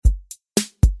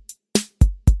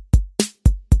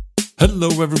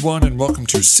Hello, everyone, and welcome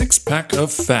to Six Pack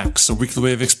of Facts, a weekly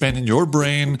way of expanding your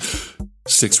brain,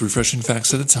 6 refreshing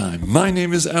facts at a time. My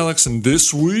name is Alex, and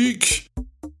this week,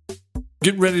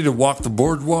 get ready to walk the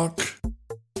boardwalk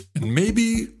and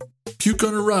maybe puke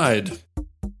on a ride.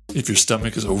 If your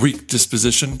stomach is a weak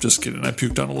disposition, just kidding, I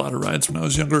puked on a lot of rides when I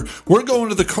was younger. We're going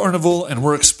to the carnival and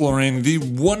we're exploring the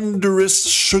wondrous,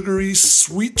 sugary,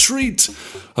 sweet treat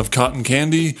of cotton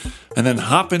candy and then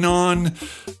hopping on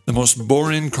the most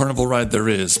boring carnival ride there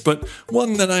is, but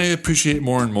one that I appreciate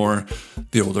more and more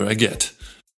the older I get.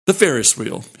 The Ferris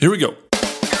wheel. Here we go.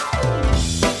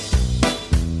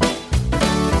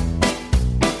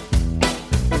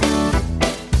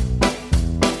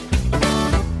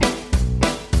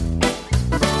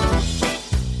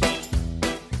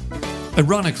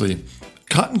 Ironically,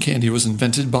 cotton candy was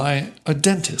invented by a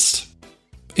dentist.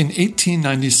 In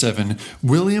 1897,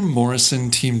 William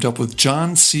Morrison teamed up with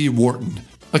John C. Wharton,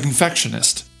 a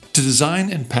confectionist, to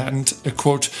design and patent a,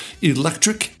 quote,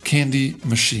 electric candy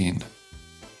machine.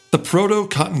 The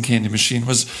proto-cotton candy machine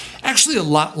was actually a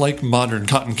lot like modern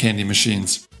cotton candy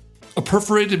machines. A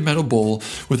perforated metal bowl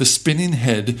with a spinning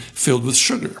head filled with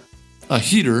sugar. A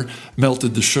heater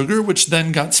melted the sugar, which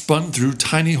then got spun through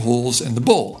tiny holes in the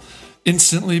bowl,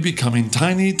 instantly becoming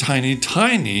tiny,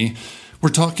 we're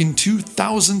talking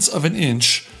 0.02 of an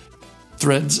inch,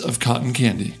 threads of cotton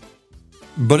candy.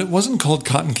 But it wasn't called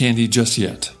cotton candy just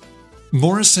yet.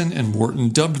 Morrison and Wharton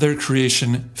dubbed their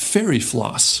creation Fairy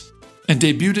Floss and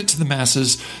debuted it to the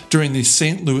masses during the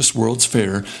St. Louis World's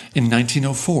Fair in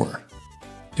 1904.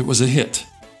 It was a hit.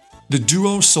 The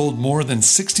duo sold more than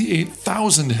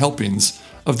 68,000 helpings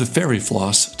of the Fairy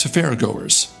Floss to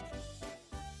fairgoers.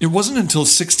 It wasn't until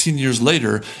 16 years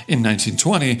later, in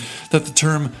 1920, that the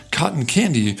term cotton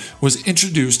candy was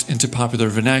introduced into popular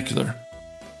vernacular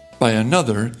by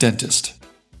another dentist.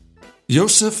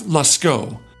 Joseph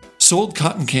Lascaux sold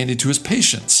cotton candy to his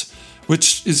patients,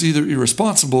 which is either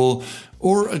irresponsible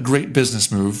or a great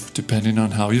business move, depending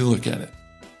on how you look at it.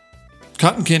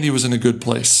 Cotton candy was in a good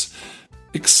place,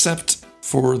 except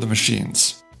for the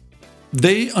machines.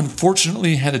 They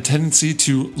unfortunately had a tendency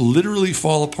to literally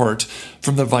fall apart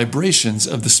from the vibrations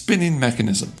of the spinning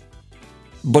mechanism.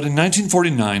 But in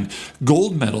 1949,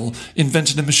 Gold Medal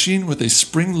invented a machine with a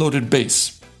spring-loaded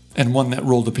base, and one that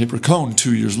rolled a paper cone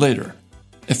 2 years later,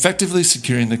 effectively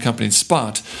securing the company's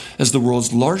spot as the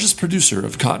world's largest producer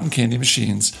of cotton candy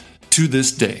machines to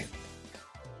this day.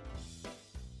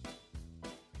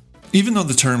 Even though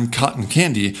the term cotton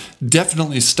candy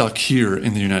definitely stuck here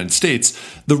in the United States,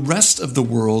 the rest of the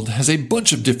world has a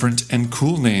bunch of different and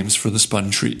cool names for the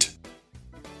spun treat.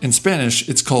 In Spanish,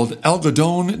 it's called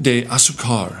algodón de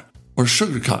azúcar, or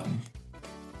sugar cotton.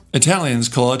 Italians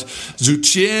call it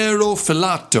zucchero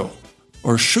filato,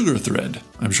 or sugar thread.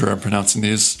 I'm sure I'm pronouncing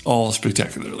these all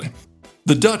spectacularly.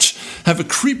 The Dutch have a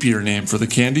creepier name for the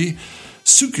candy,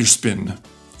 suikerspin,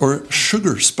 or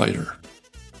sugar spider.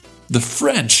 The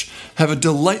French have a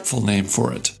delightful name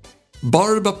for it,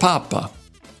 barbe papa.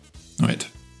 Wait,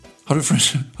 how do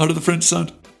the French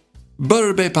sound?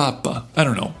 Barbe papa. I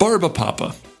don't know, barbe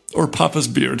papa, or papa's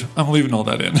beard. I'm leaving all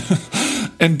that in.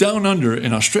 And down under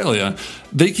in Australia,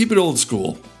 they keep it old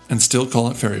school and still call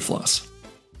it fairy floss.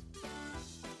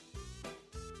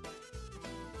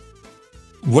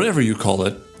 Whatever you call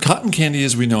it, cotton candy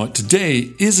as we know it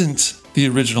today isn't the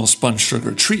original spun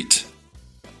sugar treat.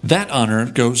 That honor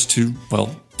goes to,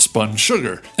 spun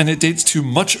sugar, and it dates to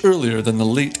much earlier than the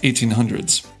late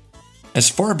 1800s.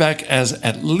 As far back as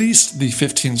at least the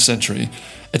 15th century,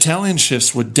 Italian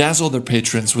chefs would dazzle their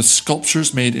patrons with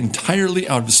sculptures made entirely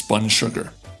out of spun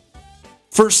sugar.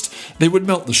 First, they would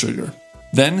melt the sugar.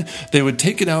 Then, they would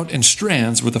take it out in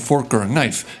strands with a fork or a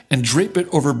knife and drape it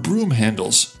over broom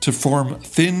handles to form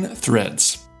thin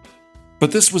threads.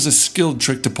 But this was a skilled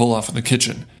trick to pull off in the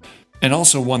kitchen, and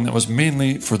also one that was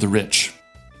mainly for the rich.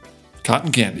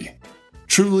 Cotton candy.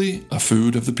 Truly a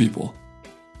food of the people.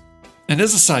 And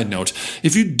as a side note,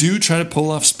 if you do try to pull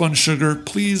off spun sugar,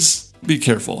 please be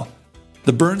careful.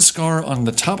 The burn scar on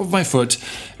the top of my foot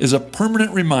is a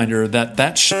permanent reminder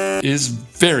that shit is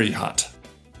very hot.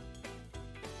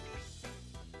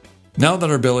 Now that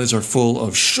our bellies are full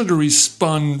of sugary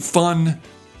spun fun,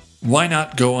 why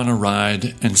not go on a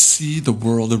ride and see the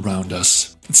world around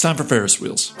us? It's time for Ferris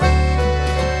wheels.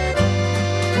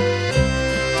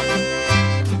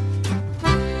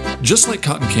 Just like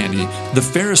cotton candy, the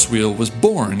Ferris wheel was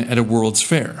born at a World's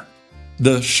Fair.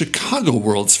 The Chicago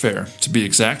World's Fair, to be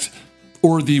exact,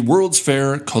 or the World's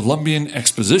Fair Columbian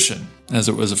Exposition, as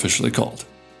it was officially called.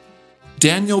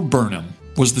 Daniel Burnham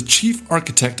was the chief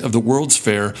architect of the World's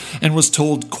Fair and was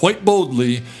told quite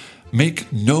boldly,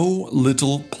 "Make no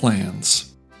little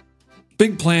plans."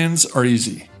 Big plans are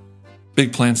easy.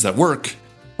 Big plans that work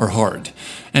are hard.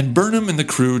 And Burnham and the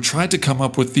crew tried to come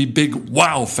up with the big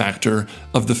wow factor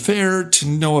of the fair to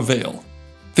no avail.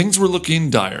 Things were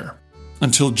looking dire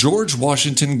until George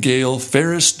Washington Gale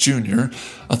Ferris Jr.,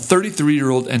 a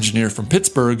 33-year-old engineer from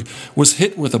Pittsburgh, was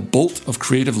hit with a bolt of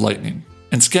creative lightning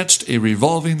and sketched a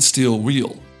revolving steel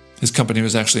wheel. His company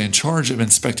was actually in charge of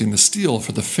inspecting the steel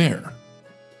for the fair.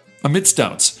 Amidst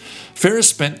doubts, Ferris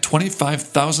spent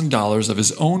 $25,000 of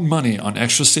his own money on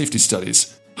extra safety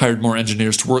studies, hired more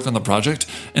engineers to work on the project,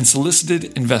 and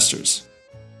solicited investors.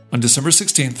 On December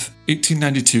 16,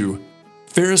 1892,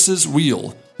 Ferris's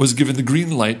wheel was given the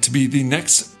green light to be the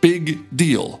next big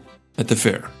deal at the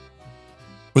fair.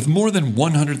 With more than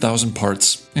 100,000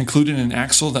 parts, including an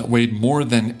axle that weighed more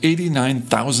than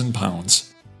 89,000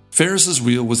 pounds, Ferris's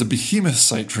wheel was a behemoth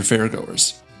sight for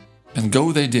fairgoers. And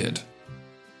go they did.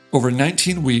 Over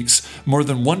 19 weeks, more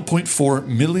than 1.4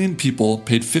 million people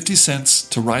paid 50 cents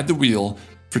to ride the wheel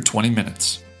for 20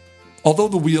 minutes. Although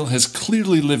the wheel has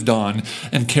clearly lived on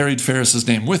and carried Ferris's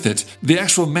name with it, the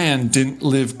actual man didn't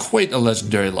live quite a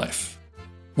legendary life.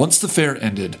 Once the fair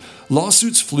ended,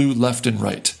 lawsuits flew left and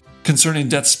right, concerning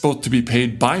debts both to be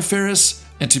paid by Ferris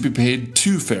and to be paid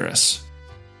to Ferris.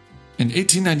 In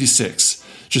 1896,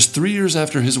 just 3 years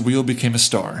after his wheel became a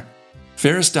star,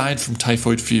 Ferris died from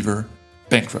typhoid fever,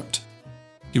 bankrupt.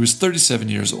 He was 37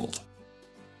 years old.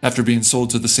 After being sold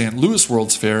to the St. Louis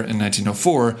World's Fair in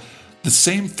 1904, the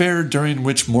same fair during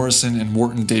which Morrison and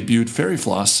Wharton debuted Fairy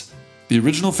Floss, the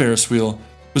original Ferris wheel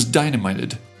was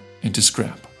dynamited into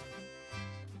scrap.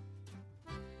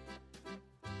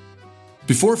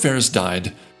 Before Ferris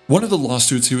died, one of the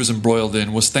lawsuits he was embroiled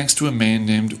in was thanks to a man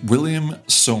named William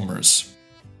Somers.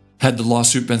 Had the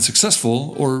lawsuit been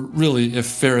successful, or really if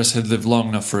Ferris had lived long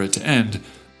enough for it to end,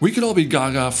 we could all be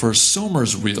gaga for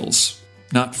Somers wheels,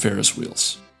 not Ferris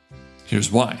wheels.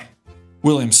 Here's why.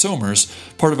 William Somers,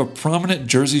 part of a prominent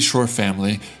Jersey Shore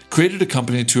family, created a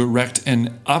company to erect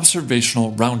an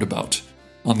observational roundabout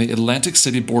on the Atlantic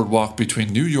City boardwalk between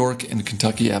New York and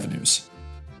Kentucky Avenues.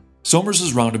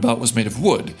 Somers' roundabout was made of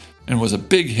wood and was a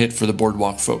big hit for the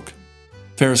boardwalk folk.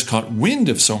 Ferris caught wind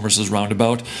of Somers'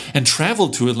 roundabout and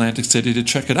traveled to Atlantic City to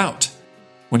check it out.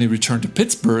 When he returned to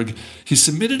Pittsburgh, he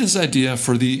submitted his idea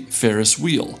for the Ferris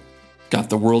wheel, got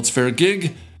the World's Fair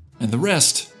gig, and the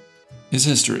rest is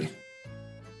history.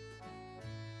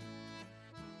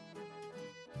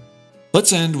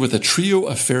 Let's end with a trio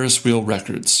of Ferris wheel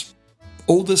records: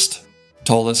 oldest,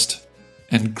 tallest,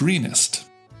 and greenest.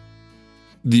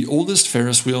 The oldest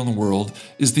Ferris wheel in the world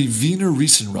is the Wiener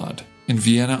Riesenrad in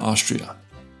Vienna, Austria.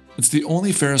 It's the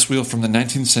only Ferris wheel from the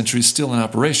 19th century still in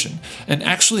operation, and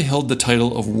actually held the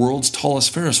title of world's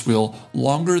tallest Ferris wheel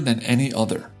longer than any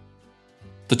other.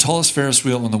 The tallest Ferris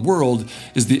wheel in the world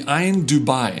is the Ain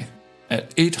Dubai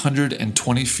at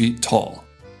 820 feet tall.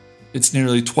 It's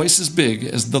nearly twice as big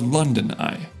as the London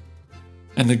Eye.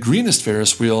 And the greenest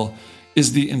Ferris wheel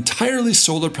is the entirely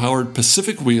solar-powered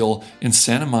Pacific Wheel in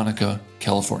Santa Monica,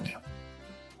 California.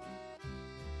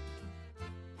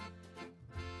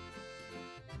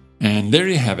 And there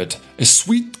you have it, a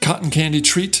sweet cotton candy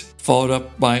treat followed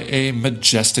up by a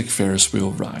majestic Ferris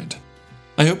wheel ride.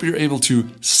 I hope you're able to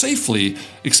safely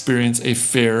experience a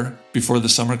fair before the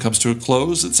summer comes to a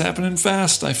close. It's happening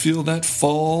fast. I feel that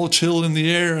fall chill in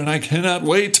the air and I cannot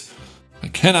wait. I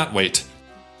cannot wait.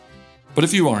 But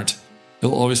if you aren't,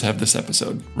 you'll always have this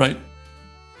episode, right?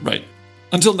 Right.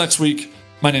 Until next week,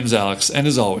 my name's Alex, and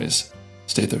as always,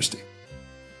 stay thirsty.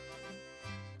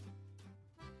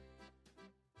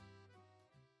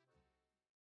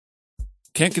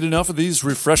 Can't get enough of these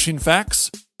refreshing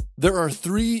facts? There are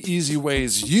 3 easy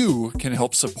ways you can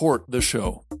help support the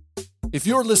show. If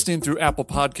you're listening through Apple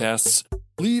Podcasts,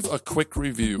 leave a quick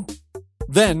review.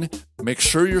 Then, make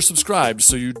sure you're subscribed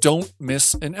so you don't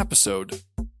miss an episode.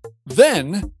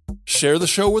 Then, share the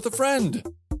show with a friend.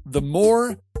 The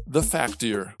more, the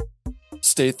factier.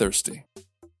 Stay thirsty.